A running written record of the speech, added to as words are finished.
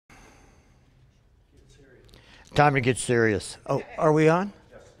Time to get serious. Oh, are we on?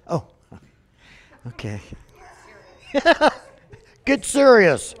 Oh, okay. Get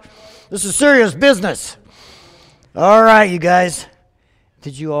serious. This is serious business. All right, you guys.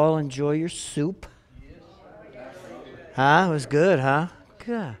 Did you all enjoy your soup? Huh? It was good, huh?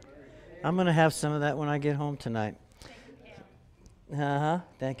 Good. I'm going to have some of that when I get home tonight. Uh-huh.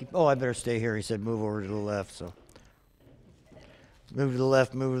 Thank you. Oh, I better stay here. He said move over to the left, so. Move to the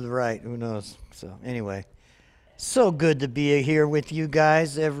left, move to the right. Who knows? So, anyway. So good to be here with you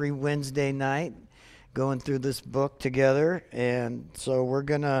guys every Wednesday night, going through this book together. And so we're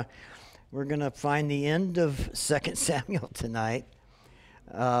gonna find the end of 2 Samuel tonight.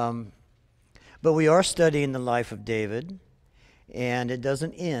 But we are studying the life of David, and it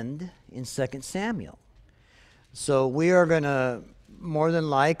doesn't end in 2 Samuel. So we are going to more than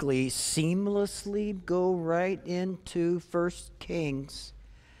likely seamlessly go right into 1 Kings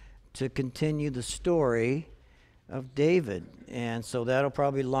to continue the story of David. And so that'll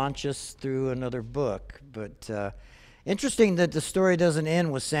probably launch us through another book. But interesting that the story doesn't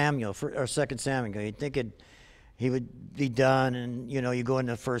end with Samuel, or 2 Samuel. You'd think he would be done, and you go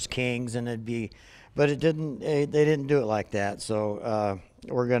into 1 Kings and it'd be, but it didn't. They didn't do it like that. So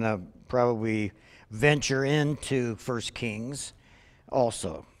we're gonna probably venture into 1 Kings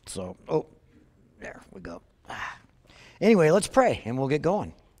also. So there we go. Anyway, let's pray and we'll get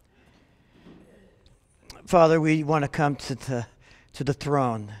going. Father, we want to come to the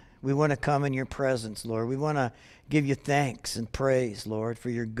throne. We want to come in your presence, Lord. We want to give you thanks and praise, Lord, for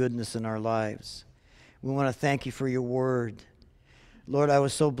your goodness in our lives. We want to thank you for your word. Lord, I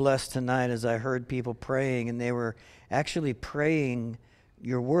was so blessed tonight as I heard people praying, and they were actually praying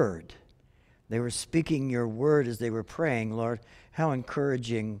your word. They were speaking your word as they were praying, Lord. How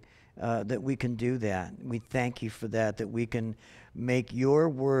encouraging that we can do that. We thank you for that we can make your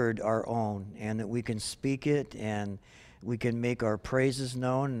word our own, and that we can speak it, and we can make our praises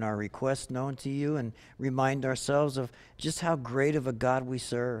known and our requests known to you, and remind ourselves of just how great of a God we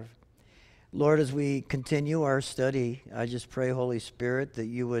serve. Lord, as we continue our study, I just pray, Holy Spirit, that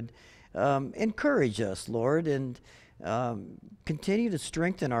you would encourage us, Lord, and continue to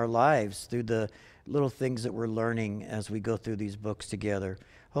strengthen our lives through the little things that we're learning as we go through these books together.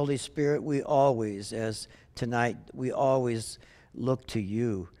 Holy Spirit, we always look to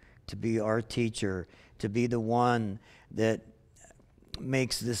you to be our teacher, to be the one that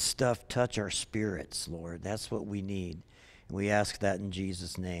makes this stuff touch our spirits, Lord. That's what we need. And we ask that in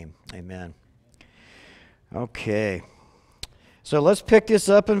Jesus' name. Amen. Okay. So let's pick this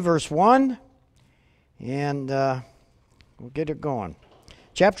up in verse 1, and we'll get it going.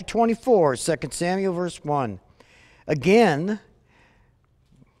 Chapter 24, 2 Samuel, verse 1. Again,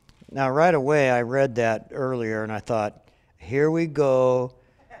 now right away I read that earlier, and I thought, here we go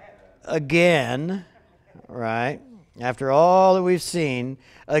again, right? After all that we've seen,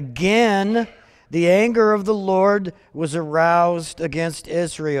 again, the anger of the Lord was aroused against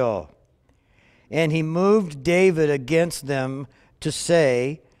Israel. And he moved David against them to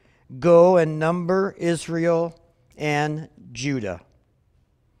say, go and number Israel and Judah.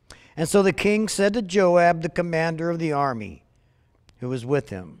 And so the king said to Joab, the commander of the army, who was with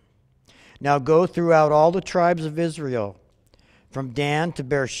him, now go throughout all the tribes of Israel, from Dan to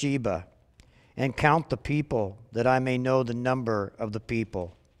Beersheba, and count the people, that I may know the number of the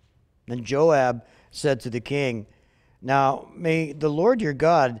people. Then Joab said to the king, now may the Lord your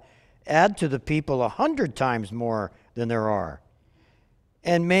God add to the people 100 times more than there are,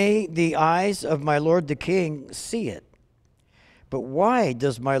 and may the eyes of my lord the king see it. But why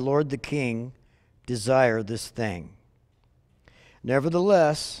does my lord the king desire this thing?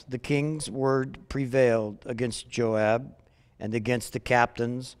 Nevertheless, the king's word prevailed against Joab and against the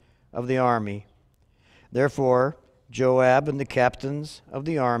captains of the army. Therefore, Joab and the captains of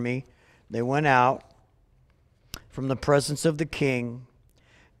the army, they went out from the presence of the king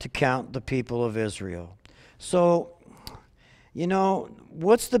to count the people of Israel. So,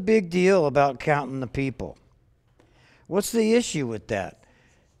 what's the big deal about counting the people? What's the issue with that?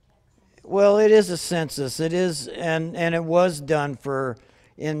 Well, it is a census. It is, and it was done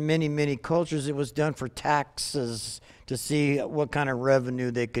in many, many cultures, it was done for taxes to see what kind of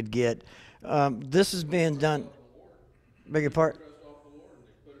revenue they could get. This is being done. Beg your pardon?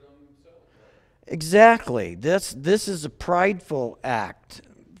 Exactly. This is a prideful act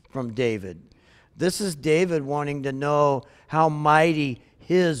from David. This is David wanting to know how mighty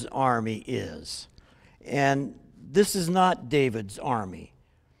his army is. And this is not David's army.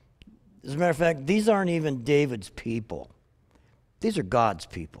 As a matter of fact, these aren't even David's people. These are God's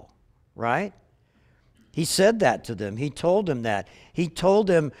people, right? He said that to them. He told them that. He told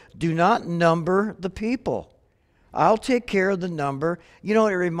them, do not number the people. I'll take care of the number. You know,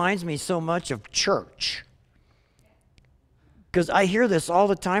 it reminds me so much of church. Because I hear this all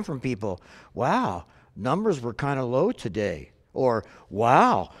the time from people. Wow, numbers were kind of low today. Or,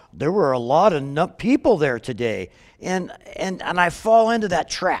 wow, there were a lot of people there today. And I fall into that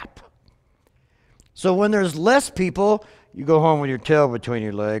trap. So when there's less people, you go home with your tail between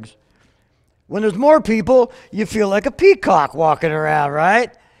your legs. When there's more people, you feel like a peacock walking around,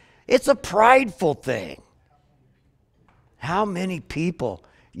 right? It's a prideful thing. How many people,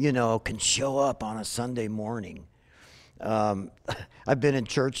 can show up on a Sunday morning? I've been in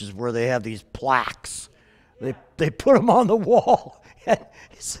churches where they have these plaques. They put them on the wall.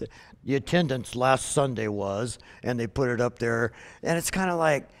 The attendance last Sunday was, and they put it up there. And it's kind of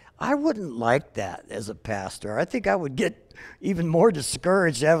like, I wouldn't like that as a pastor. I think I would get even more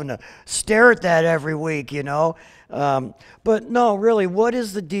discouraged having to stare at that every week, But no, really, what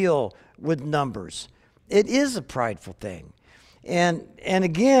is the deal with numbers? It is a prideful thing. And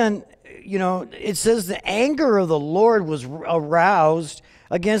again, it says the anger of the Lord was aroused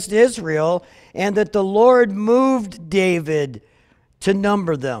against Israel, and that the Lord moved David to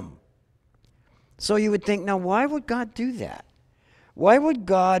number them. So you would think, now why would God do that? Why would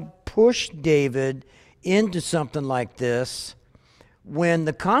God push David into something like this when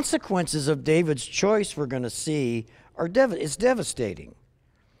the consequences of David's choice we're going to see it's devastating?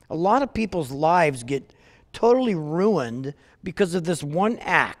 A lot of people's lives get totally ruined because of this one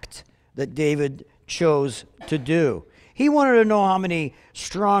act that David chose to do. He wanted to know how many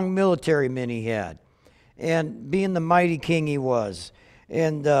strong military men he had, and being the mighty king he was.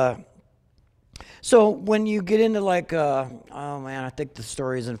 And so when you get into I think the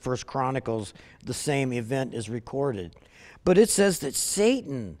story is in 1 Chronicles, the same event is recorded. But it says that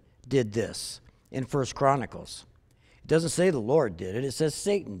Satan did this in 1 Chronicles. It doesn't say the Lord did it. It says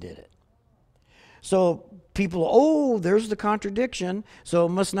Satan did it. So people, there's the contradiction. So it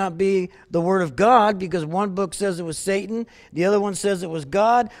must not be the word of God, because one book says it was Satan, the other one says it was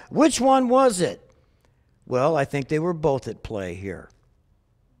God. Which one was it? Well, I think they were both at play here.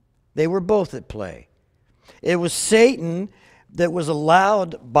 They were both at play. It was Satan that was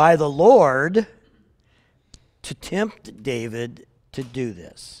allowed by the Lord to tempt David to do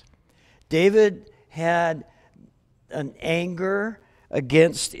this. David had an anger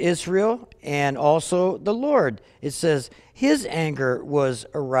against Israel and also the Lord. It says his anger was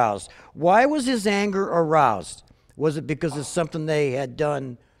aroused. Why was his anger aroused? Was it because of something they had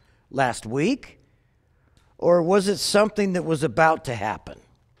done last week? Or was it something that was about to happen?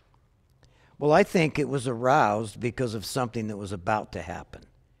 Well, I think it was aroused because of something that was about to happen.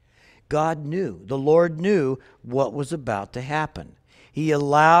 God knew, the Lord knew what was about to happen. He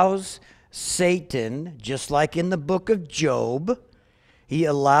allows Satan, just like in the book of Job, he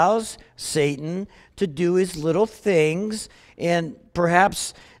allows Satan to do his little things, and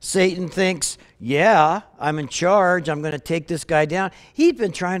perhaps Satan thinks, yeah, I'm in charge, I'm going to take this guy down. He'd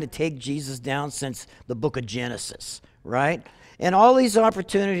been trying to take Jesus down since the book of Genesis, right? And all these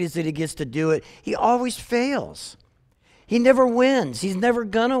opportunities that he gets to do it, he always fails. He never wins. He's never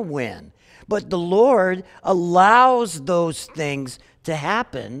going to win. But the Lord allows those things to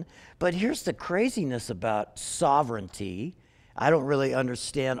happen. But here's the craziness about sovereignty. I don't really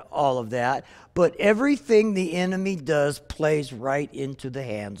understand all of that. But everything the enemy does plays right into the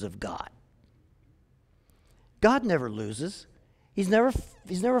hands of God. God never loses. He's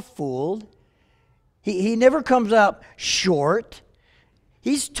never fooled. He never comes up short.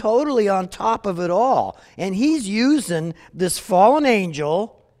 He's totally on top of it all. And he's using this fallen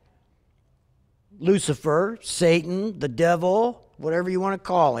angel, Lucifer, Satan, the devil, whatever you want to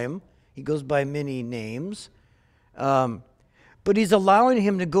call him. He goes by many names. But he's allowing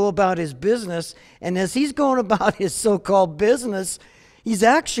him to go about his business. And as he's going about his so-called business, he's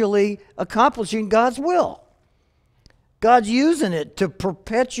actually accomplishing God's will. God's using it to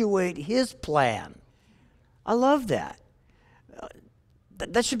perpetuate his plan. I love that.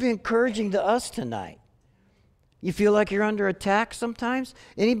 That should be encouraging to us tonight. You feel like you're under attack sometimes?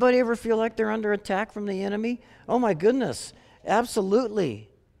 Anybody ever feel like they're under attack from the enemy? Oh my goodness, absolutely.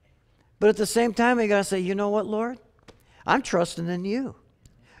 But at the same time, you got to say, you know what, Lord? I'm trusting in you.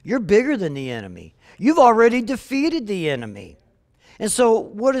 You're bigger than the enemy. You've already defeated the enemy. And so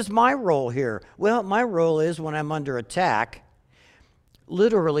what is my role here? Well, my role is when I'm under attack,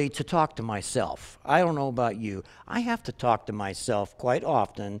 literally to talk to myself. I don't know about you. I have to talk to myself quite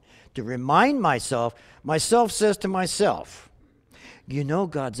often to remind myself. Myself says to myself, you know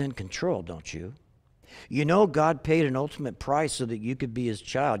God's in control, don't you? You know God paid an ultimate price so that you could be his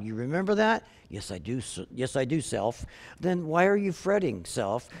child. You remember that? Yes, I do. Yes, I do, self. Then why are you fretting,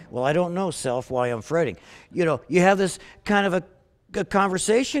 self? Well, I don't know, self, why I'm fretting. You know, you have this kind of a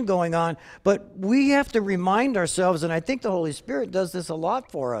conversation going on, but we have to remind ourselves, and I think the Holy Spirit does this a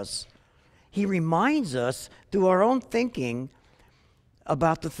lot for us. He reminds us through our own thinking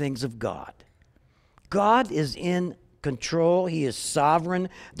about the things of God. God is in control. He is sovereign.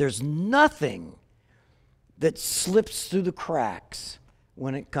 There's nothing that slips through the cracks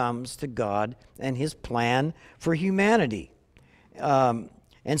when it comes to God and his plan for humanity. And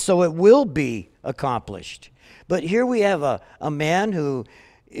so it will be accomplished. But here we have a man who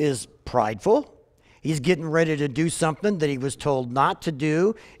is prideful. He's getting ready to do something that he was told not to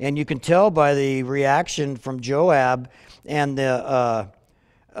do. And you can tell by the reaction from Joab and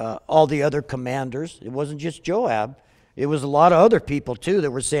all the other commanders. It wasn't just Joab. It was a lot of other people too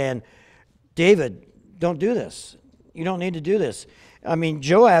that were saying, David, don't do this. You don't need to do this. I mean,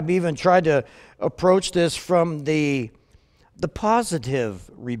 Joab even tried to approach this from the positive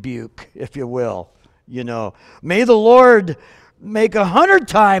rebuke, if you will. You know, may the Lord make 100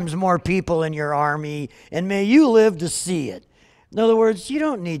 times more people in your army, and may you live to see it. In other words, you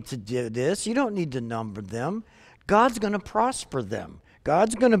don't need to do this. You don't need to number them. God's going to prosper them.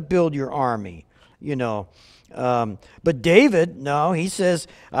 God's going to build your army, you know. But David, no, he says,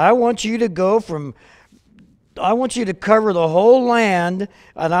 I want you to cover the whole land,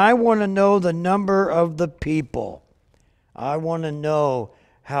 and I want to know the number of the people. I want to know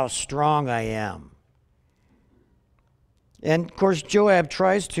how strong I am. And, of course, Joab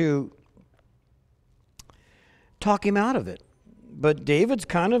tries to talk him out of it. But David's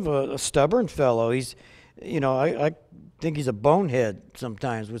kind of a stubborn fellow. He's, you know, I think he's a bonehead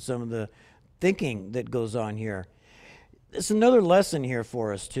sometimes with some of the thinking that goes on here. It's another lesson here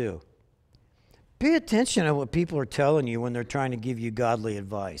for us, too. Pay attention to what people are telling you when they're trying to give you godly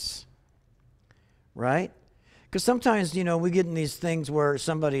advice. Right? Because sometimes, you know, we get in these things where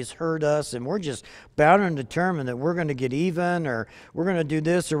somebody's hurt us and we're just bound and determined that we're going to get even, or we're going to do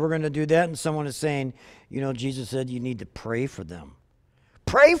this or we're going to do that, and someone is saying, you know, Jesus said you need to pray for them.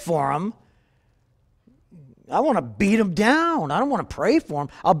 Pray for them? I want to beat them down. I don't want to pray for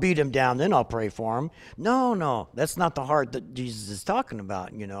them. I'll beat them down, then I'll pray for them. No, that's not the heart that Jesus is talking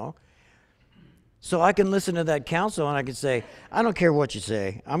about, you know. So I can listen to that counsel and I can say, I don't care what you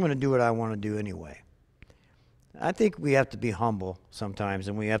say. I'm going to do what I want to do anyway. I think we have to be humble sometimes,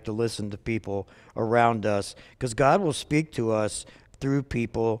 and we have to listen to people around us, because God will speak to us through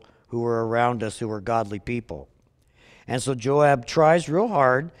people who are around us who are godly people. And so Joab tries real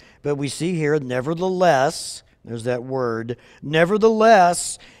hard, but we see here, nevertheless, there's that word,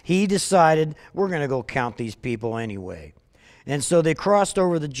 nevertheless, he decided, we're going to go count these people anyway. And so they crossed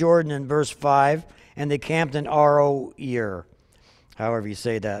over the Jordan in verse 5, and they camped in Aroer. However you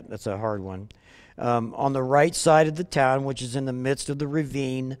say that, that's a hard one. On the right side of the town, which is in the midst of the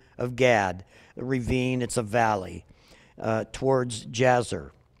ravine of Gad. The ravine, it's a valley, towards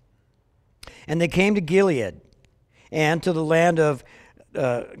Jazer. And they came to Gilead, and to the land of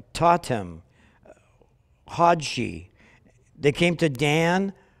Tatim, Hodshi. They came to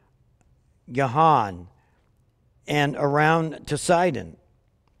Dan, Yahan, and around to Sidon.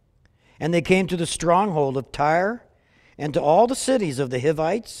 And they came to the stronghold of Tyre, and to all the cities of the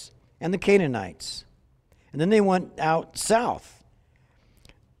Hivites and the Canaanites. And then they went out south,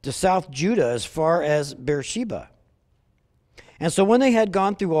 to South Judah, as far as Beersheba. And so when they had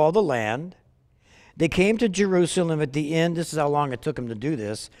gone through all the land, they came to Jerusalem at the end. This is how long it took them to do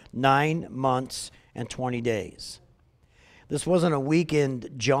this, 9 months and 20 days. This wasn't a weekend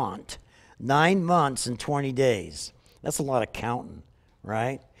jaunt. 9 months and 20 days. That's a lot of counting,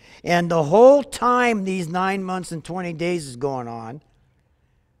 right? And the whole time these 9 months and 20 days is going on,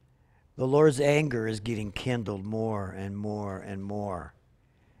 the Lord's anger is getting kindled more and more and more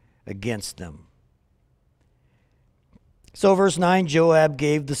against them. So verse 9, Joab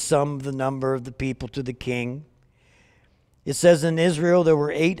gave the sum of the number of the people to the king. It says in Israel there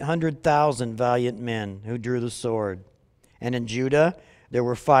were 800,000 valiant men who drew the sword. And in Judah there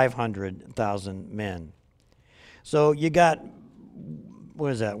were 500,000 men. So you got,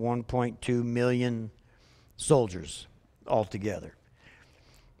 what is that, 1.2 million soldiers altogether.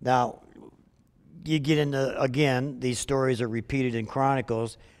 Now, you get into, again, these stories are repeated in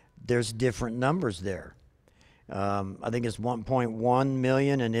Chronicles. There's different numbers there. I think it's 1.1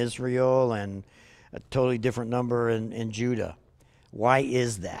 million in Israel and a totally different number in Judah. Why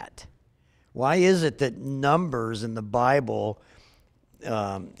is that? Why is it that numbers in the Bible,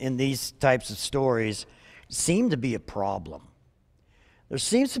 in these types of stories, seem to be a problem? There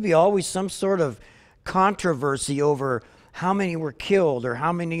seems to be always some sort of controversy over how many were killed or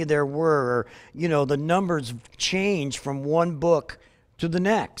how many there were, or, the numbers change from one book to the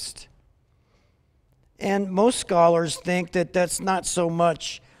next. And most scholars think that that's not so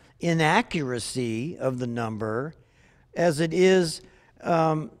much inaccuracy of the number as it is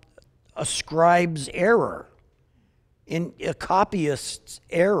a scribe's error, in a copyist's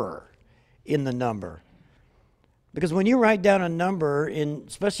error in the number. Because when you write down a number,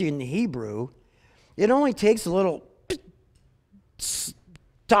 especially in Hebrew, it only takes a little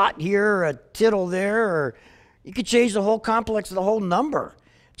dot here, a tittle there, or you could change the whole complex of the whole number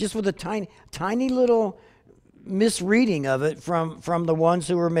just with a tiny little misreading of it from the ones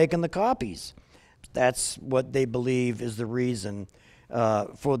who were making the copies. That's what they believe is the reason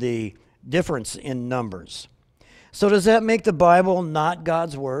for the difference in numbers. So does that make the Bible not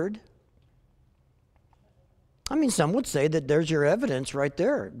God's word? I mean, some would say that there's your evidence right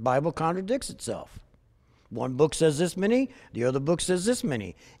there. The Bible contradicts itself. One book says this many, the other book says this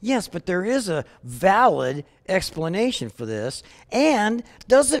many. Yes, but there is a valid explanation for this. And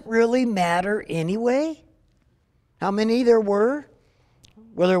does it really matter anyway? How many there were?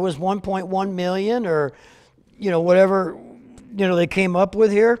 Whether it was 1.1 million or, whatever, they came up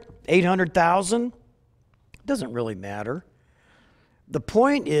with here, 800,000. It doesn't really matter. The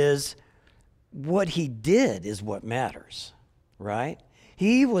point is, what he did is what matters, right?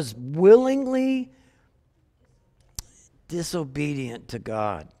 He was willingly disobedient to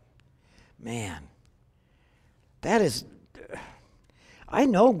God. Man, that is, I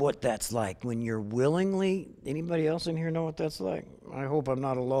know what that's like when you're willingly, anybody else in here know what that's like? I hope I'm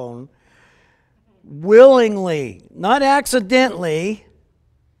not alone. Willingly, not accidentally,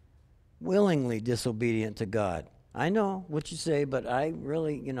 willingly disobedient to God. I know what you say, but I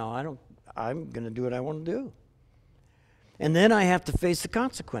really, I'm going to do what I want to do. And then I have to face the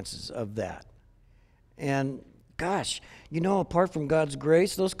consequences of that. And gosh, apart from God's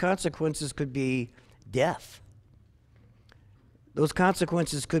grace, those consequences could be death. Those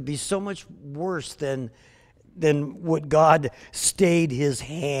consequences could be so much worse than what God stayed his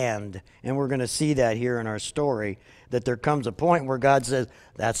hand. And we're going to see that here in our story, that there comes a point where God says,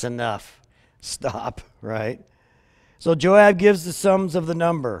 that's enough. Stop, right? So Joab gives the sums of the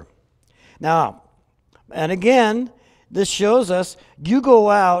number. Now, and again, this shows us you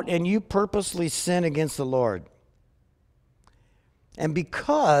go out and you purposely sin against the Lord. And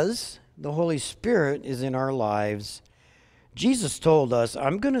because the Holy Spirit is in our lives, Jesus told us,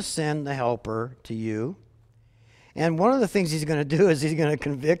 I'm going to send the helper to you. And one of the things he's going to do is he's going to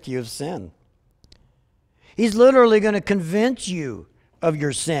convict you of sin. He's literally going to convince you of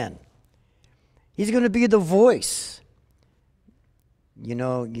your sin. He's going to be the voice. You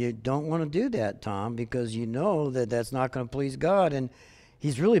don't want to do that, Tom, because you know that that's not going to please God. And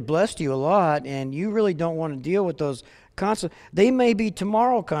he's really blessed you a lot, and you really don't want to deal with those consequences. They may be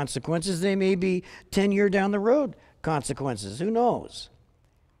tomorrow consequences. They may be 10 years down the road consequences. Who knows?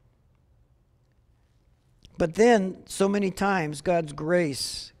 But then, so many times, God's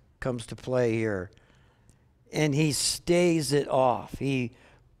grace comes to play here. And he stays it off. He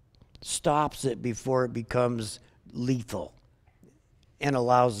stops it before it becomes lethal and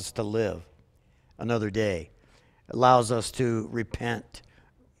allows us to live another day. Allows us to repent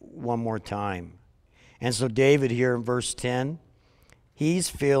one more time. And so David here in verse 10, he's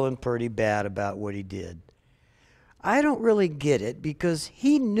feeling pretty bad about what he did. I don't really get it, because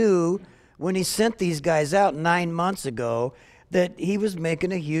he knew when he sent these guys out 9 months ago that he was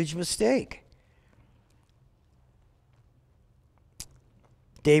making a huge mistake.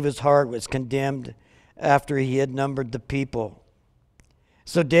 David's heart was condemned after he had numbered the people.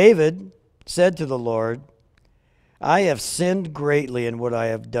 So David said to the Lord, I have sinned greatly in what I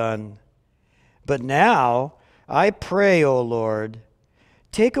have done. But now I pray, O Lord,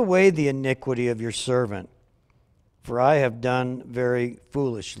 take away the iniquity of your servant, for I have done very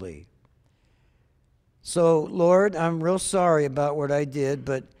foolishly. So, Lord, I'm real sorry about what I did,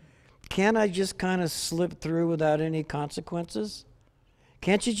 but can't I just kind of slip through without any consequences?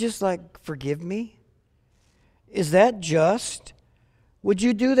 Can't you just, forgive me? Is that just? Would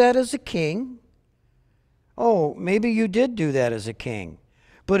you do that as a king? Oh, maybe you did do that as a king,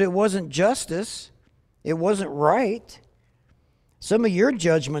 but it wasn't justice. It wasn't right. Some of your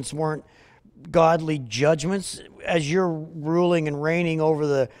judgments weren't godly judgments as you're ruling and reigning over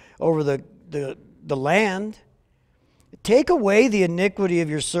the land. Take away the iniquity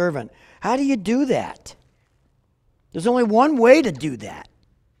of your servant. How do you do that? There's only one way to do that.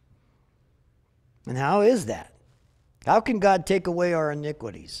 And how is that? How can God take away our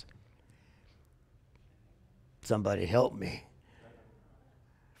iniquities? Somebody help me.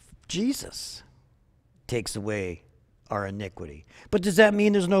 Jesus. takes away our iniquity. But does that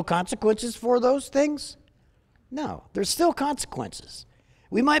mean there's no consequences for those things? No, there's still consequences.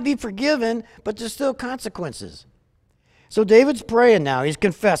 We might be forgiven, but there's still consequences. So David's praying now. He's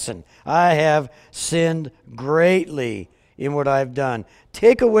confessing, I have sinned greatly in what I've done.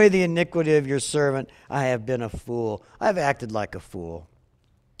 Take away the iniquity of your servant. I have been a fool. I've acted like a fool.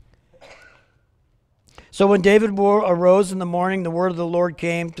 So when David arose in the morning, the word of the Lord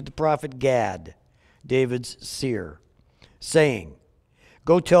came to the prophet Gad, David's seer, saying,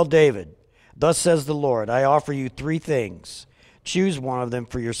 Go tell David, thus says the Lord, I offer you 3 things. Choose one of them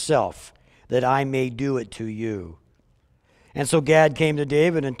for yourself, that I may do it to you. And so Gad came to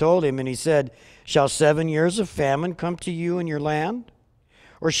David and told him, and he said, Shall 7 years of famine come to you in your land?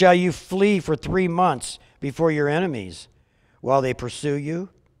 Or shall you flee for 3 months before your enemies while they pursue you?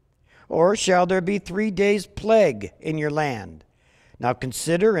 Or shall there be 3 days' plague in your land? Now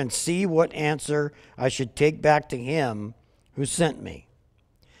consider and see what answer I should take back to him who sent me.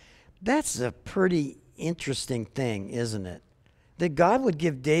 That's a pretty interesting thing, isn't it? That God would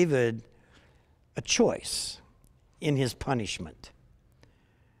give David a choice in his punishment.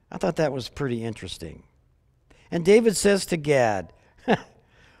 I thought that was pretty interesting. And David says to Gad,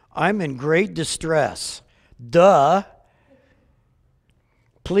 I'm in great distress. Duh.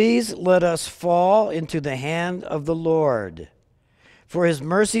 Please let us fall into the hand of the Lord, for his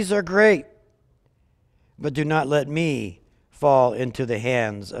mercies are great, but do not let me fall into the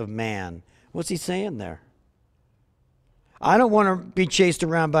hands of man. What's he saying there? I don't want to be chased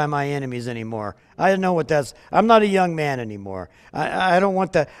around by my enemies anymore. I don't know what that's. I'm not a young man anymore. I don't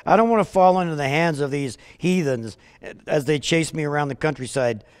want that. I don't want to fall into the hands of these heathens as they chase me around the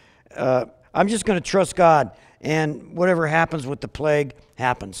countryside. I'm just going to trust God, and whatever happens with the plague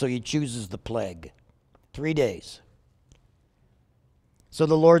happens. So he chooses the plague. 3 days. So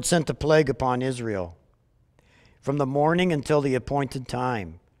the Lord sent the plague upon Israel from the morning until the appointed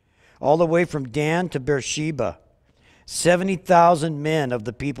time, all the way from Dan to Beersheba. 70,000 men of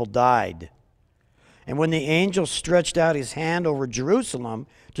the people died. And when the angel stretched out his hand over Jerusalem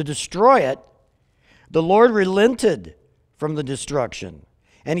to destroy it, the Lord relented from the destruction.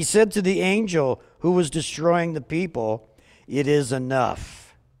 And he said to the angel who was destroying the people, It is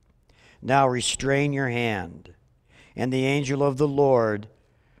enough. Now restrain your hand. And the angel of the Lord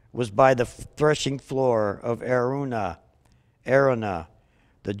was by the threshing floor of Araunah,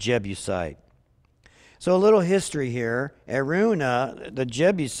 the Jebusite. So a little history here. Araunah, the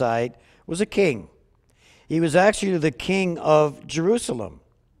Jebusite, was a king. He was actually the king of Jerusalem.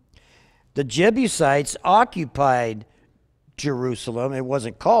 The Jebusites occupied Jerusalem. It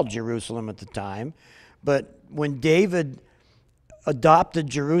wasn't called Jerusalem at the time, but when David adopted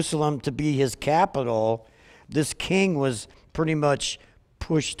Jerusalem to be his capital, this king was pretty much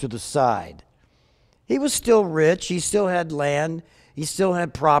pushed to the side. He was still rich. He still had land. He still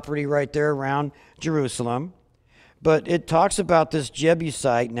had property right there around Jerusalem. But it talks about this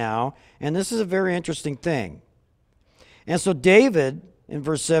Jebusite now, and this is a very interesting thing. And so David, in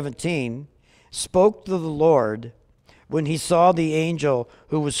verse 17, spoke to the Lord when he saw the angel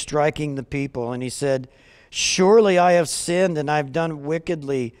who was striking the people, and he said, Surely I have sinned and I've done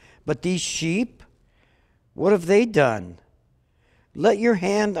wickedly, but these sheep, what have they done? Let your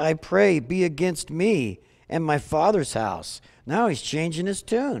hand, I pray, be against me and my father's house. Now he's changing his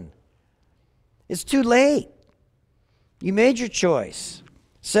tune. It's too late. You made your choice.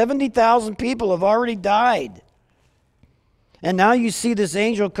 70,000 people have already died. And now you see this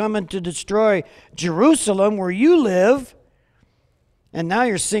angel coming to destroy Jerusalem where you live. And now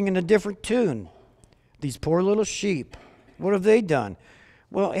you're singing a different tune. These poor little sheep. What have they done?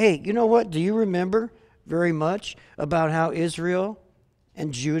 Well, hey, you know what? Do you remember very much about how Israel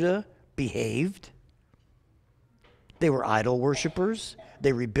and Judah behaved? They were idol worshipers.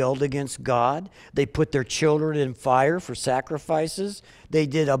 They rebelled against God. They put their children in fire for sacrifices. They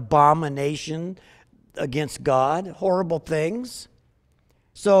did abomination against God, horrible things.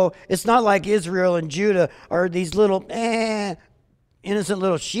 So it's not like Israel and Judah are these little innocent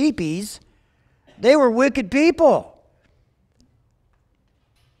little sheepies. They were wicked people.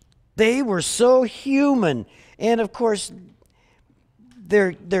 They were so human. And of course,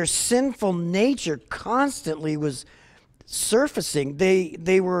 their sinful nature constantly was surfacing.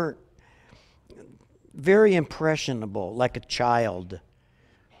 They were very impressionable, like a child.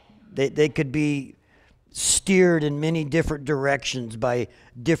 They could be steered in many different directions by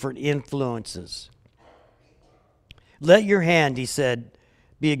different influences. Let your hand, he said,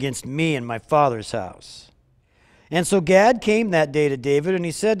 be against me and my father's house. And so Gad came that day to David, and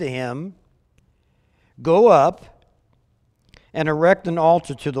he said to him, Go up and erect an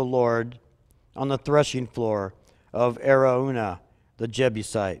altar to the Lord on the threshing floor of Araunah the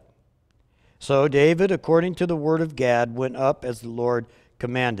Jebusite. So David, according to the word of Gad, went up as the Lord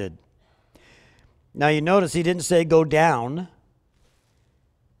commanded. Now you notice he didn't say go down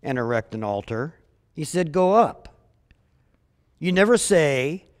and erect an altar. He said go up. You never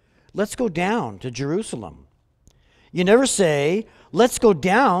say, let's go down to Jerusalem. You never say, let's go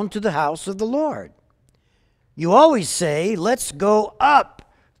down to the house of the Lord. You always say, let's go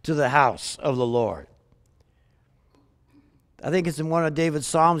up to the house of the Lord. I think it's in one of David's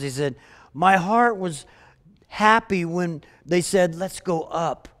Psalms. He said, my heart was happy when they said, let's go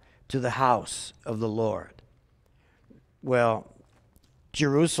up to the house of the Lord. Well,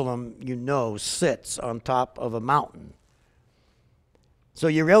 Jerusalem, you know, sits on top of a mountain. So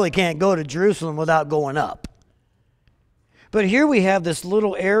you really can't go to Jerusalem without going up. But here we have this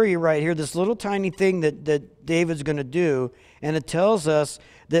little area right here, this little tiny thing that David's going to do. And it tells us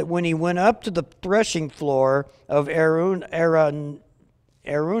that when he went up to the threshing floor of Araunah,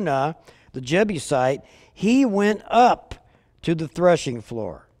 the Jebusite, he went up to the threshing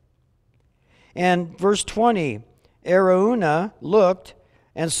floor. And verse 20, Araunah looked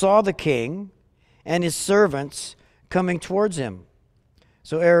and saw the king and his servants coming towards him.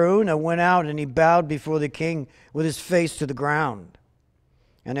 So Araunah went out and he bowed before the king with his face to the ground.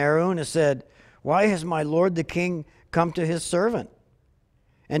 And Araunah said, why has my lord the king come to his servant?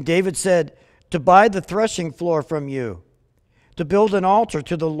 And David said, to buy the threshing floor from you, to build an altar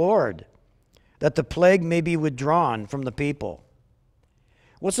to the Lord, that the plague may be withdrawn from the people.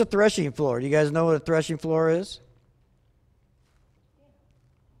 What's a threshing floor? Do you guys know what a threshing floor is?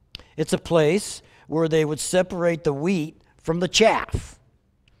 It's a place where they would separate the wheat from the chaff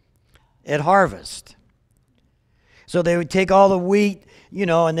at harvest. So they would take all the wheat,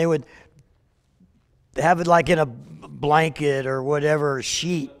 and they would have it like in a blanket or whatever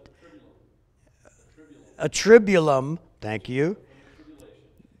sheet. A tribulum, thank you.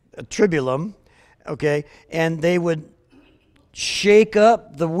 A tribulum, okay, and they would shake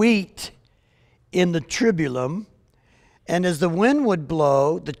up the wheat in the tribulum, and as the wind would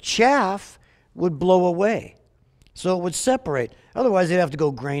blow, the chaff would blow away. So it would separate. Otherwise, they'd have to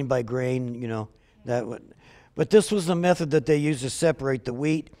go grain by grain, that would. But this was the method that they used to separate the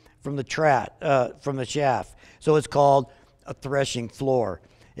wheat from the chaff. So it's called a threshing floor.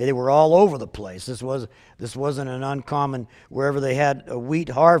 They were all over the place. This wasn't an uncommon, wherever they had a wheat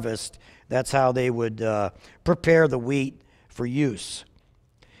harvest, that's how they would prepare the wheat for use.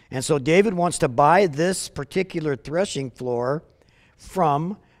 And so David wants to buy this particular threshing floor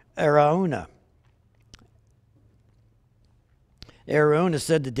from Araunah. Araunah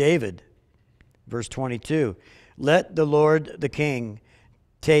said to David, verse 22, let the Lord the king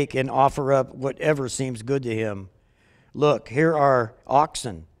take and offer up whatever seems good to him. Look, here are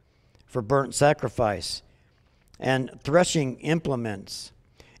oxen for burnt sacrifice, and threshing implements,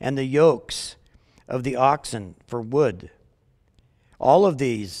 and the yokes of the oxen for wood. All of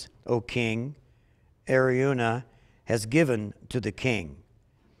these, O king, Araunah has given to the king.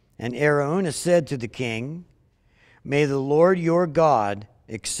 And Araunah said to the king, may the Lord your God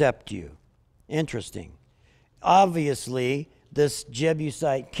accept you. Interesting. Obviously, this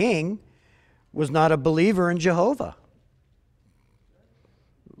Jebusite king was not a believer in Jehovah.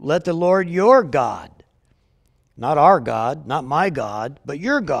 Let the Lord your God, not our God, not my God, but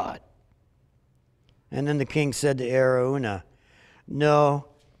your God. And then the king said to Araunah, no,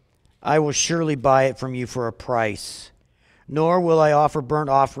 I will surely buy it from you for a price, nor will I offer burnt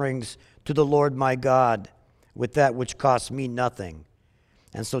offerings to the Lord my God with that which costs me nothing.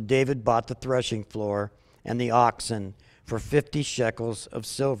 And so David bought the threshing floor and the oxen for 50 shekels of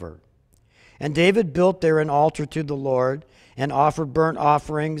silver. And David built there an altar to the Lord and offered burnt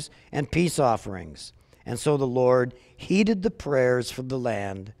offerings and peace offerings. And so the Lord heeded the prayers for the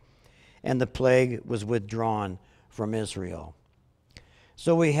land, and the plague was withdrawn from Israel.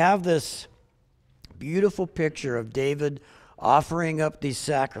 So we have this beautiful picture of David offering up these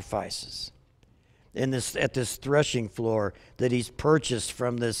sacrifices at this threshing floor that he's purchased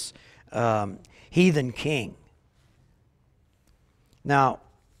from this heathen king. Now,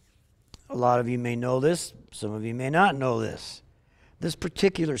 a lot of you may know this. Some of you may not know this. This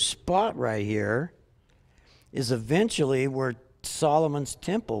particular spot right here is eventually where Solomon's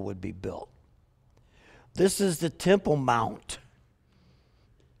temple would be built. This is the Temple Mount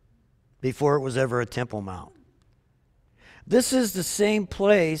before it was ever a Temple Mount. This is the same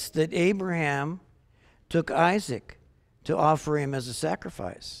place that Abraham took Isaac to offer him as a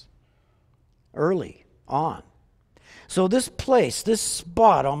sacrifice early on. So this place, this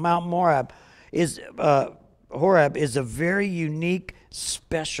spot on Mount Horeb is a very unique,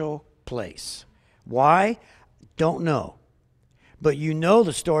 special place. Why? Don't know. But you know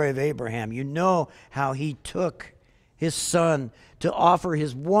the story of Abraham. You know how he took his son to offer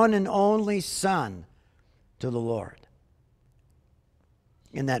his one and only son to the Lord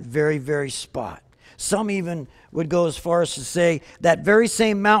in that very, very spot. Some even would go as far as to say that very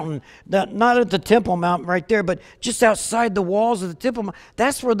same mountain, not at the Temple Mount right there, but just outside the walls of the Temple Mount,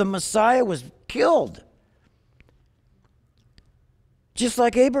 that's where the Messiah was killed. Just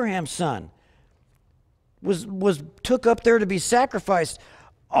like Abraham's son was took up there to be sacrificed.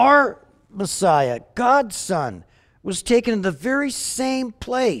 Our Messiah, God's son, was taken to the very same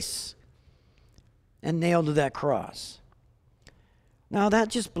place and nailed to that cross. Now that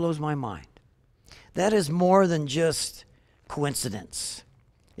just blows my mind. That is more than just coincidence.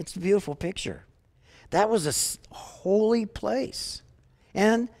 It's a beautiful picture. That was a holy place.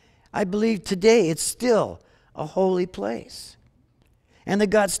 And I believe today it's still a holy place. And that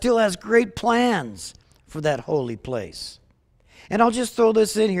God still has great plans for that holy place. And I'll just throw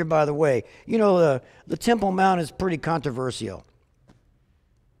this in here, by the way. You know, the Temple Mount is pretty controversial.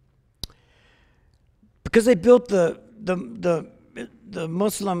 Because they built the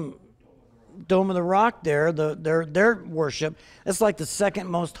Muslim Dome of the Rock there, their worship, it's like the second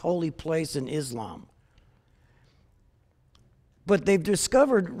most holy place in Islam. But they've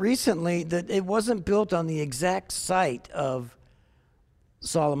discovered recently that it wasn't built on the exact site of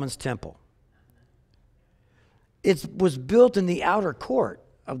Solomon's temple. It was built in the outer court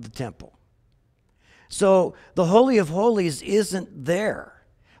of the temple. So the Holy of Holies isn't there.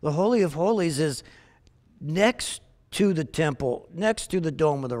 The Holy of Holies is next to the temple, next to the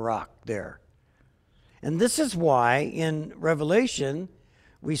Dome of the Rock there. And this is why in Revelation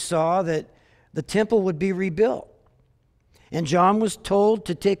we saw that the temple would be rebuilt. And John was told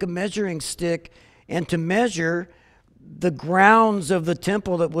to take a measuring stick and to measure the grounds of the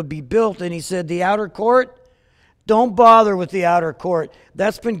temple that would be built. And he said, the outer court, don't bother with the outer court.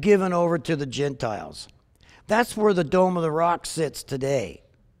 That's been given over to the Gentiles. That's where the Dome of the Rock sits today.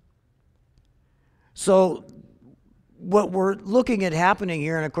 So what we're looking at happening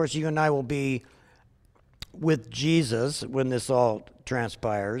here, and of course you and I will be with Jesus when this all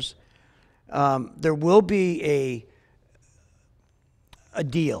transpires, there will be a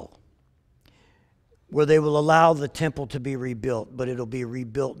deal where they will allow the temple to be rebuilt, but it'll be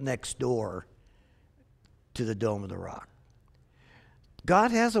rebuilt next door to the Dome of the Rock.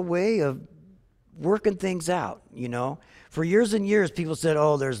 God has a way of working things out, you know. For years and years, people said,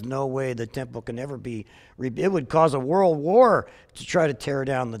 oh, there's no way the temple can ever be rebuilt. It would cause a world war to try to tear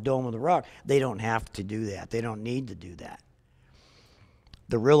down the Dome of the Rock. They don't have to do that. They don't need to do that.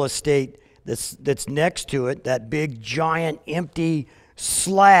 The real estate that's next to it, that big, giant, empty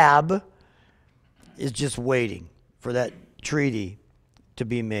slab, is just waiting for that treaty to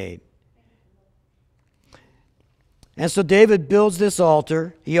be made. And so David builds this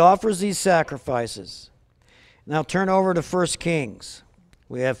altar. He offers these sacrifices. Now turn over to 1 Kings.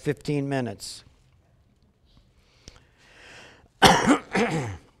 We have 15 minutes.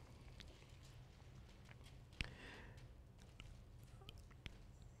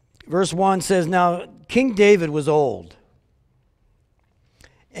 Verse 1 says, now King David was old.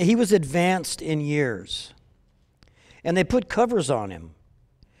 He was advanced in years. And they put covers on him,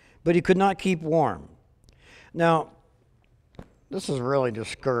 but he could not keep warm. Now, this is really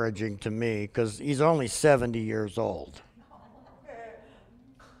discouraging to me because he's only 70 years old.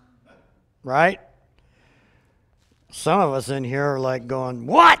 Right? Some of us in here are like going,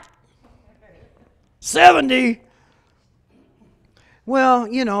 what? 70? Well,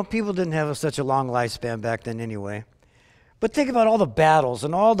 you know, people didn't have such a long lifespan back then anyway. But think about all the battles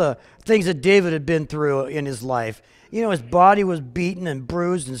and all the things that David had been through in his life. You know, his body was beaten and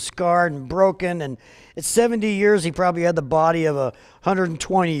bruised and scarred and broken. And at 70 years, he probably had the body of a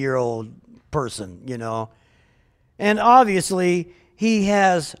 120-year-old person, you know. And obviously, he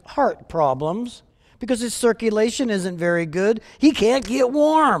has heart problems because his circulation isn't very good. He can't get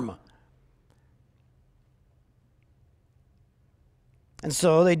warm. And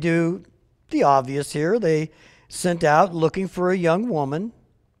so they do the obvious here. They sent out looking for a young woman.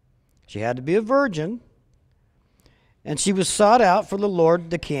 She had to be a virgin. And she was sought out for the Lord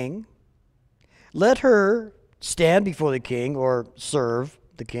the king. Let her stand before the king or serve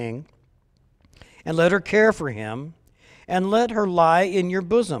the king. And let her care for him. And let her lie in your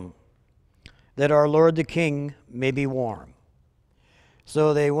bosom, that our Lord the king may be warm.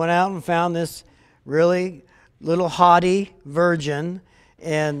 So they went out and found this really little haughty virgin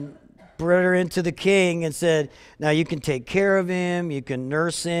and brought her into the king and said, now you can take care of him, you can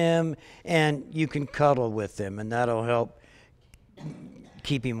nurse him, and you can cuddle with him, and that'll help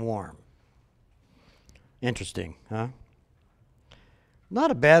keep him warm. Interesting, huh?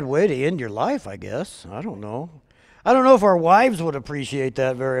 Not a bad way to end your life, I guess. I don't know. I don't know if our wives would appreciate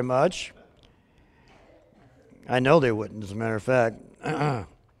that very much. I know they wouldn't, as a matter of fact.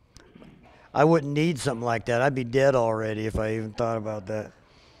 I wouldn't need something like that. I'd be dead already if I even thought about that.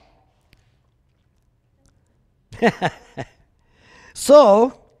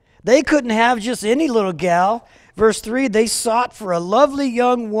 So, they couldn't have just any little gal. Verse 3, they sought for a lovely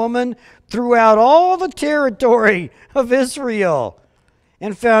young woman throughout all the territory of Israel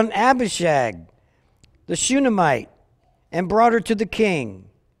and found Abishag, the Shunammite, and brought her to the king.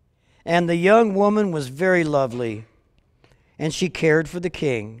 And the young woman was very lovely, and she cared for the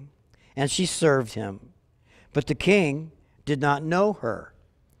king, and she served him. But the king did not know her.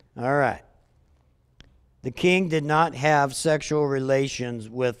 All right. The king did not have sexual relations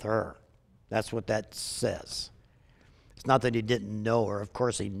with her. That's what that says. It's not that he didn't know her. Of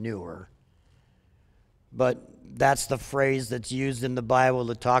course he knew her. But that's the phrase that's used in the Bible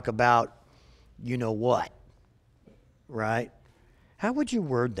to talk about you know what, right? How would you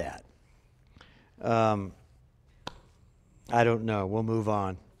word that? I don't know. We'll move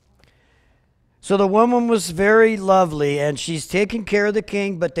on. So the woman was very lovely, and she's taking care of the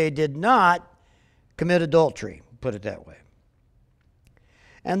king, but they did not commit adultery, put it that way.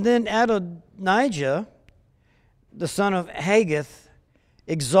 And then Adonijah, the son of Haggith,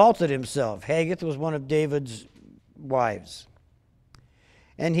 exalted himself. Haggith was one of David's wives.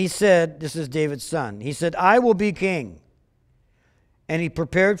 And he said, this is David's son, he said, I will be king. And he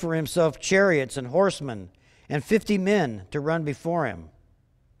prepared for himself chariots and horsemen and 50 men to run before him.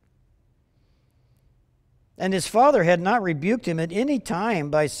 And his father had not rebuked him at any time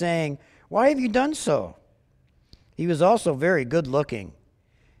by saying, why have you done so? He was also very good looking.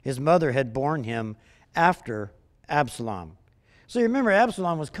 His mother had borne him after Absalom. So you remember,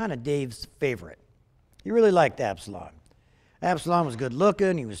 Absalom was kind of Dave's favorite. He really liked Absalom. Absalom was good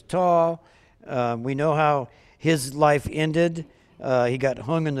looking. He was tall. We know how his life ended. He got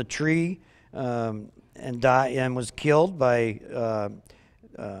hung in the tree and died and was killed by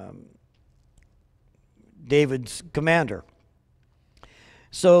David's commander.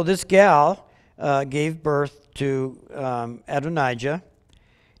 So this gal gave birth to Adonijah,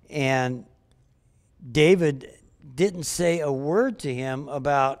 and David didn't say a word to him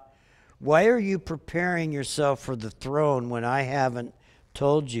about, why are you preparing yourself for the throne when I haven't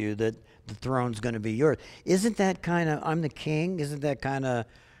told you that the throne's going to be yours? Isn't that kind of, I'm the king, isn't that kind of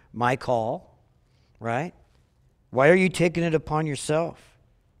my call, right? Why are you taking it upon yourself?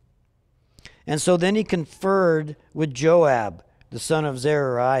 And so then he conferred with Joab, the son of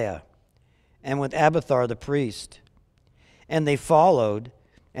Zeruiah, and with Abiathar the priest. And they followed,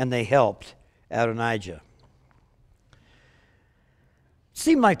 and they helped Adonijah.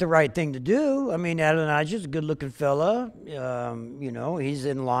 Seemed like the right thing to do. I mean, Adonijah's a good-looking fella. He's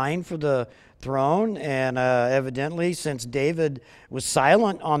in line for the throne, and evidently, since David was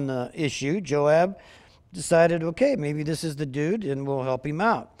silent on the issue, Joab decided, okay, maybe this is the dude, and we'll help him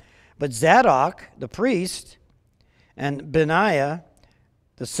out. But Zadok, the priest, and Benaiah,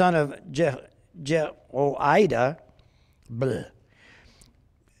 the son of Jehoiada,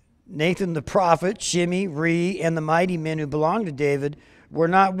 Nathan the prophet, Shimei, Rei, and the mighty men who belonged to David were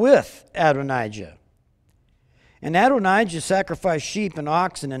not with Adonijah. And Adonijah sacrificed sheep and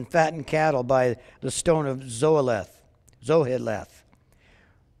oxen and fattened cattle by the stone of Zoheleth,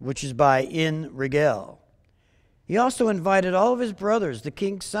 which is by En Regel. He also invited all of his brothers, the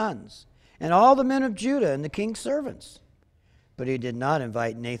king's sons, and all the men of Judah and the king's servants. But he did not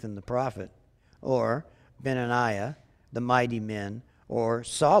invite Nathan the prophet, or Benaiah, the mighty men, or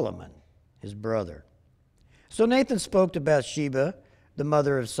Solomon, his brother. So Nathan spoke to Bathsheba, the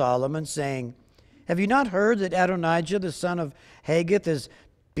mother of Solomon, saying, have you not heard that Adonijah, the son of Haggith, has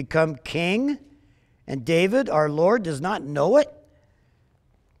become king, and David, our Lord, does not know it?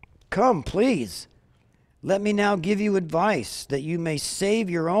 Come, please, let me now give you advice, that you may save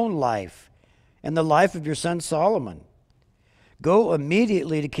your own life and the life of your son Solomon. Go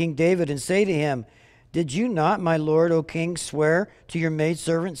immediately to King David and say to him, did you not, my lord, O king, swear to your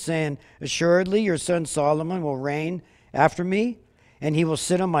maidservant, saying, assuredly your son Solomon will reign after me, and he will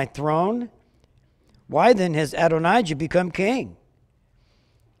sit on my throne? Why then has Adonijah become king?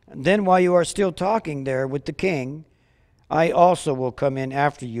 And then while you are still talking there with the king, I also will come in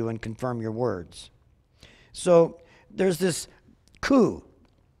after you and confirm your words. So there's this coup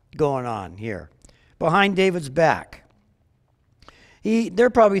going on here behind David's back. They're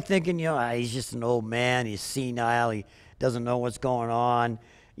probably thinking, he's just an old man. He's senile. He doesn't know what's going on.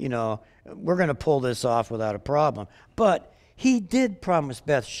 We're going to pull this off without a problem. But he did promise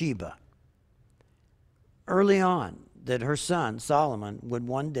Bathsheba early on that her son, Solomon, would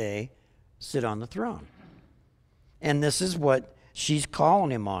one day sit on the throne. And this is what she's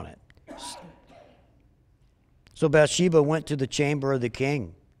calling him on it. So Bathsheba went to the chamber of the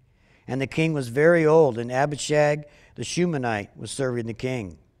king. And the king was very old, and Abishag the Shunammite was serving the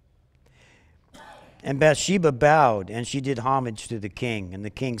king. And Bathsheba bowed, and she did homage to the king. And the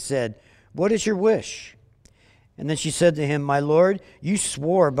king said, "What is your wish?" And then she said to him, "My lord, you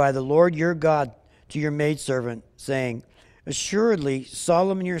swore by the Lord your God to your maidservant, saying, Assuredly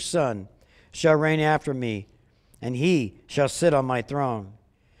Solomon your son shall reign after me, and he shall sit on my throne.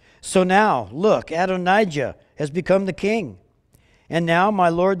 So now, look, Adonijah has become the king. And now, my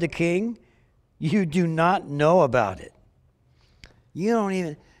lord the king, you do not know about it." You don't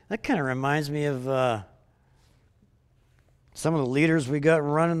even, that kind of reminds me of some of the leaders we got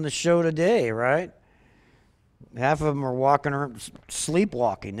running the show today, right? Half of them are walking or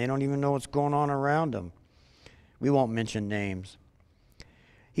sleepwalking. They don't even know what's going on around them. We won't mention names.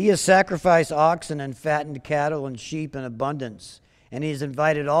 He has sacrificed oxen and fattened cattle and sheep in abundance. And he has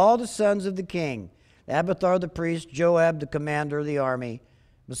invited all the sons of the king, Abiathar the priest, Joab the commander of the army.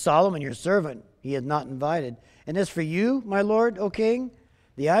 But Solomon your servant he had not invited. And as for you, my lord, O king,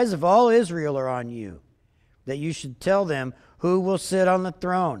 the eyes of all Israel are on you, that you should tell them who will sit on the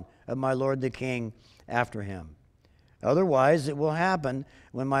throne of my lord the king after him. Otherwise it will happen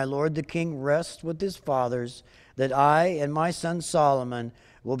when my lord the king rests with his fathers, that I and my son Solomon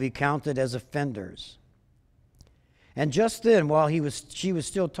will be counted as offenders. And just then, while she was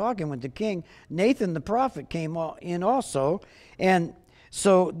still talking with the king, Nathan the prophet came in also. And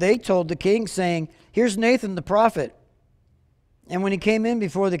so they told the king, saying, "Here's Nathan the prophet." And when he came in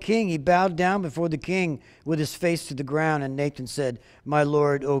before the king, he bowed down before the king with his face to the ground. And Nathan said, "My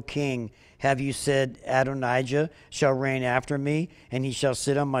lord, O king, have you said Adonijah shall reign after me, and he shall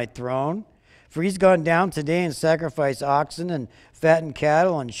sit on my throne? For he's gone down today and sacrificed oxen and fattened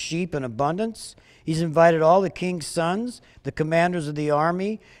cattle and sheep in abundance. He's invited all the king's sons, the commanders of the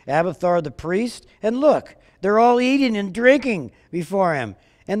army, Abiathar the priest, and look, they're all eating and drinking before him.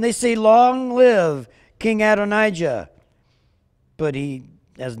 And they say, 'Long live King Adonijah.' But he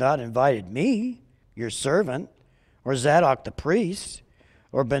has not invited me, your servant, or Zadok the priest,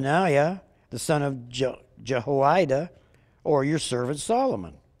 or Benaiah, the son of Jehoiada, or your servant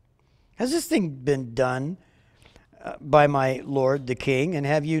Solomon. Has this thing been done by my lord the king? And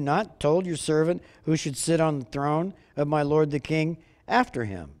have you not told your servant who should sit on the throne of my lord the king after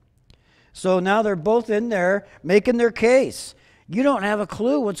him?" So now they're both in there making their case. You don't have a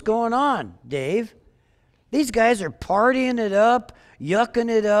clue what's going on, Dave. These guys are partying it up, yucking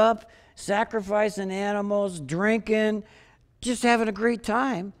it up, sacrificing animals, drinking, just having a great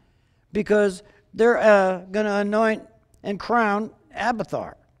time, because they're going to anoint and crown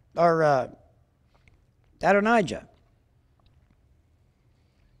Abiathar, or Adonijah.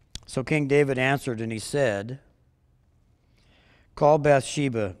 So King David answered, and he said, "Call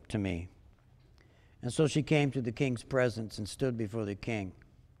Bathsheba to me." And so she came to the king's presence and stood before the king.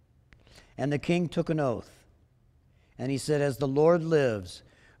 And the king took an oath, and he said, "As the Lord lives,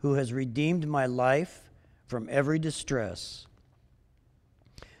 who has redeemed my life from every distress,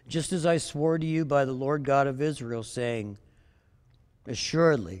 just as I swore to you by the Lord God of Israel, saying,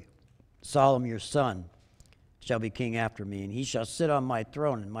 Assuredly Solomon your son shall be king after me, and he shall sit on my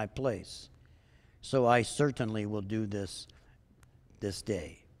throne in my place. So I certainly will do this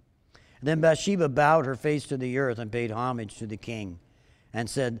day." And then Bathsheba bowed her face to the earth and paid homage to the king and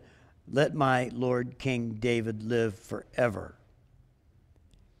said, "Let my lord King David live forever."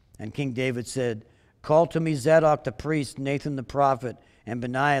 And King David said, "Call to me Zadok the priest, Nathan the prophet, and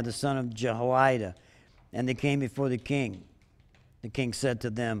Benaiah the son of Jehoiada." And they came before the king. The king said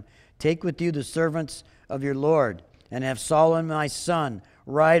to them, "Take with you the servants of your lord, and have Solomon my son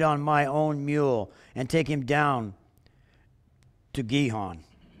ride on my own mule, and take him down to Gihon.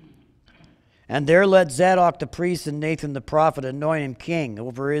 And there let Zadok the priest and Nathan the prophet anoint him king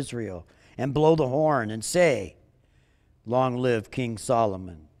over Israel, and blow the horn, and say, Long live King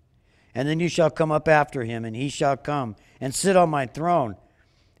Solomon. And then you shall come up after him, and he shall come and sit on my throne,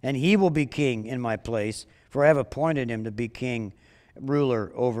 and he will be king in my place, for I have appointed him to be king,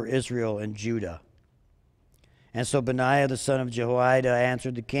 ruler over Israel and Judah." And so Benaiah the son of Jehoiada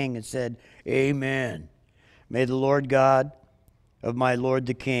answered the king and said, "Amen. May the Lord God of my lord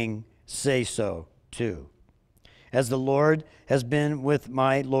the king say so too. As the Lord has been with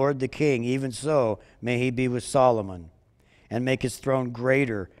my lord the king, even so may he be with Solomon, and make his throne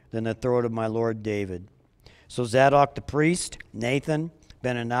greater than the throne of my lord David." So Zadok the priest, Nathan,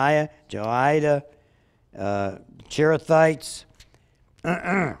 Benaiah, Jehoiada, Cherethites.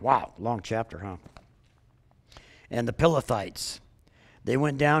 Wow, long chapter, huh? and the Pelethites. They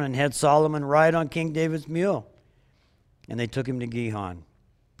went down and had Solomon ride on King David's mule, and they took him to Gihon.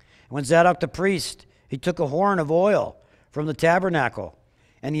 When Zadok the priest, he took a horn of oil from the tabernacle,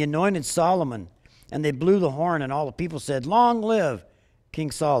 and he anointed Solomon, and they blew the horn, and all the people said, "Long live King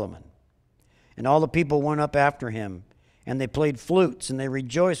Solomon." And all the people went up after him, and they played flutes, and they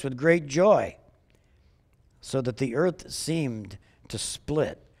rejoiced with great joy, so that the earth seemed to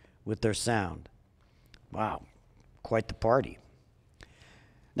split with their sound. Wow, quite the party.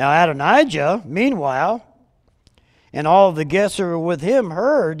 Now Adonijah, meanwhile, and all of the guests who were with him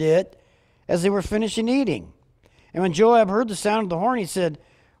heard it as they were finishing eating. And when Joab heard the sound of the horn, he said,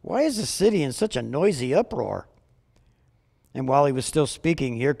 "Why is the city in such a noisy uproar?" And while he was still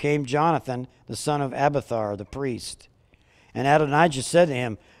speaking, here came Jonathan, the son of Abiathar, the priest. And Adonijah said to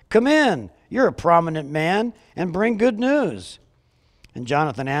him, "Come in, you're a prominent man, and bring good news." And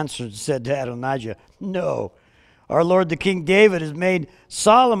Jonathan answered and said to Adonijah, "No, our lord the king David has made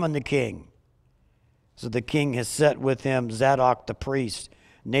Solomon the king. So the king has set with him Zadok the priest,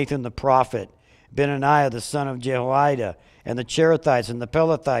 Nathan the prophet, Benaiah the son of Jehoiada, and the Cherethites and the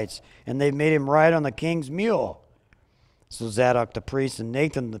Pelethites, and they've made him ride on the king's mule." So Zadok the priest and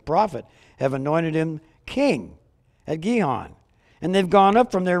Nathan the prophet have anointed him king at Gihon. And they've gone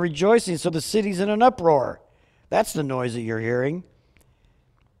up from there rejoicing, so the city's in an uproar. That's the noise that you're hearing.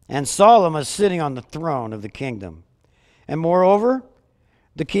 And Solomon is sitting on the throne of the kingdom. And moreover,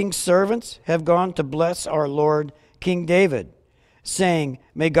 the king's servants have gone to bless our Lord King David, saying,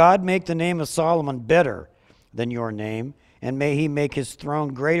 "May God make the name of Solomon better than your name, and may he make his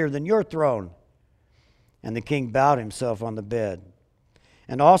throne greater than your throne." And the king bowed himself on the bed.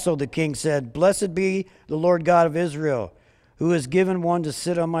 And also the king said, "Blessed be the Lord God of Israel, who has given one to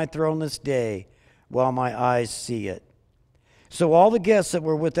sit on my throne this day, while my eyes see it." So all the guests that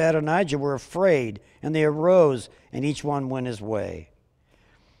were with Adonijah were afraid, and they arose, and each one went his way.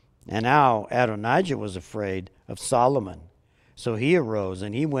 And now Adonijah was afraid of Solomon. So he arose,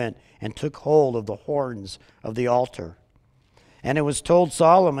 and he went and took hold of the horns of the altar. And it was told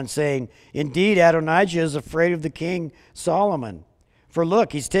Solomon, saying, "Indeed, Adonijah is afraid of the king Solomon. For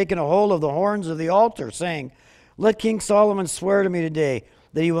look, he's taken a hold of the horns of the altar, saying, 'Let King Solomon swear to me today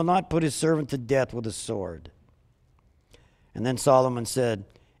that he will not put his servant to death with a sword.'" And then Solomon said,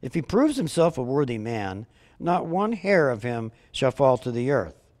 "If he proves himself a worthy man, not one hair of him shall fall to the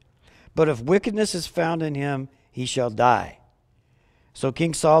earth. But if wickedness is found in him, he shall die." So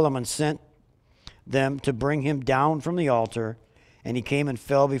King Solomon sent them to bring him down from the altar, and he came and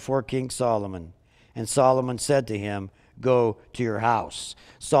fell before King Solomon. And Solomon said to him, "Go to your house."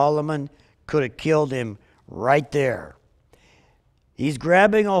 Solomon could have killed him right there. He's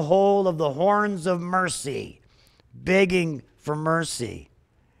grabbing a hold of the horns of mercy, begging for mercy.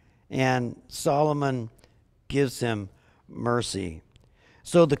 And Solomon gives him mercy.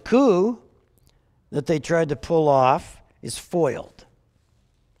 So the coup that they tried to pull off is foiled.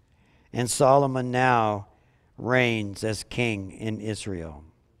 And Solomon now reigns as king in Israel.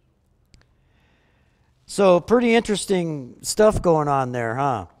 So pretty interesting stuff going on there,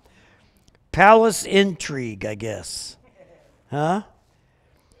 huh? Palace intrigue, I guess. Huh?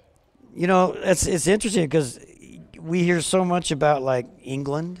 You know, it's interesting because we hear so much about like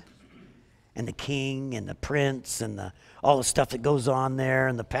England and the king and the prince and all the stuff that goes on there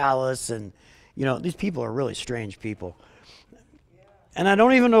and the palace, and you know, these people are really strange people. And I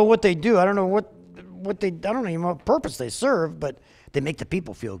don't even know what they do. I don't know I don't even know what purpose they serve, but they make the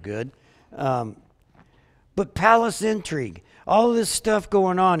people feel good. But palace intrigue, all of this stuff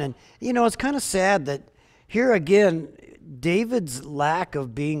going on, and you know, it's kind of sad that here again, David's lack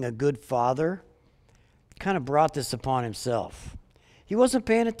of being a good father kind of brought this upon himself. He wasn't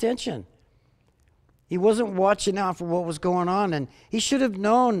paying attention. He wasn't watching out for what was going on, and he should have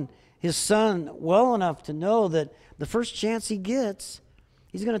known his son well enough to know that the first chance he gets,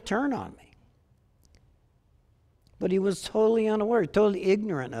 he's going to turn on me. But he was totally unaware, totally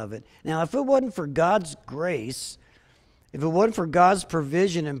ignorant of it. Now, if it wasn't for God's grace, if it wasn't for God's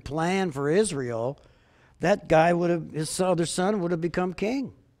provision and plan for Israel, that guy his other son would have become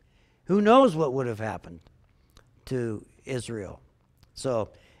king. Who knows what would have happened to Israel. So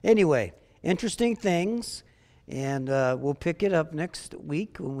anyway, interesting things, and we'll pick it up next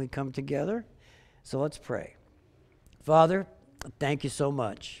week when we come together. So let's pray. Father, thank you so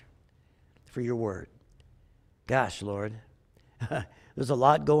much for your word. Gosh, Lord, there's a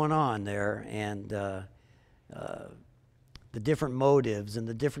lot going on there, and the different motives and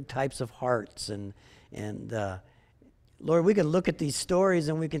the different types of hearts, and Lord, we can look at these stories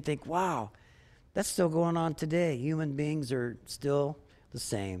and we can think, wow, that's still going on today. Human beings are still the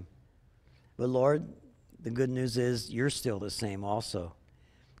same. But Lord, the good news is you're still the same also.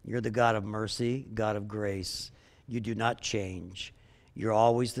 You're the God of mercy, God of grace. You do not change. You're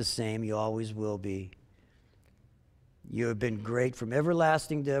always the same. You always will be. You have been great from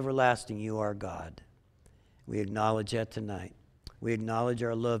everlasting to everlasting. You are God. We acknowledge that tonight. We acknowledge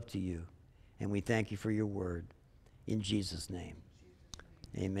our love to you, and we thank you for your word. In Jesus' name,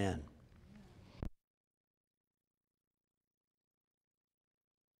 amen.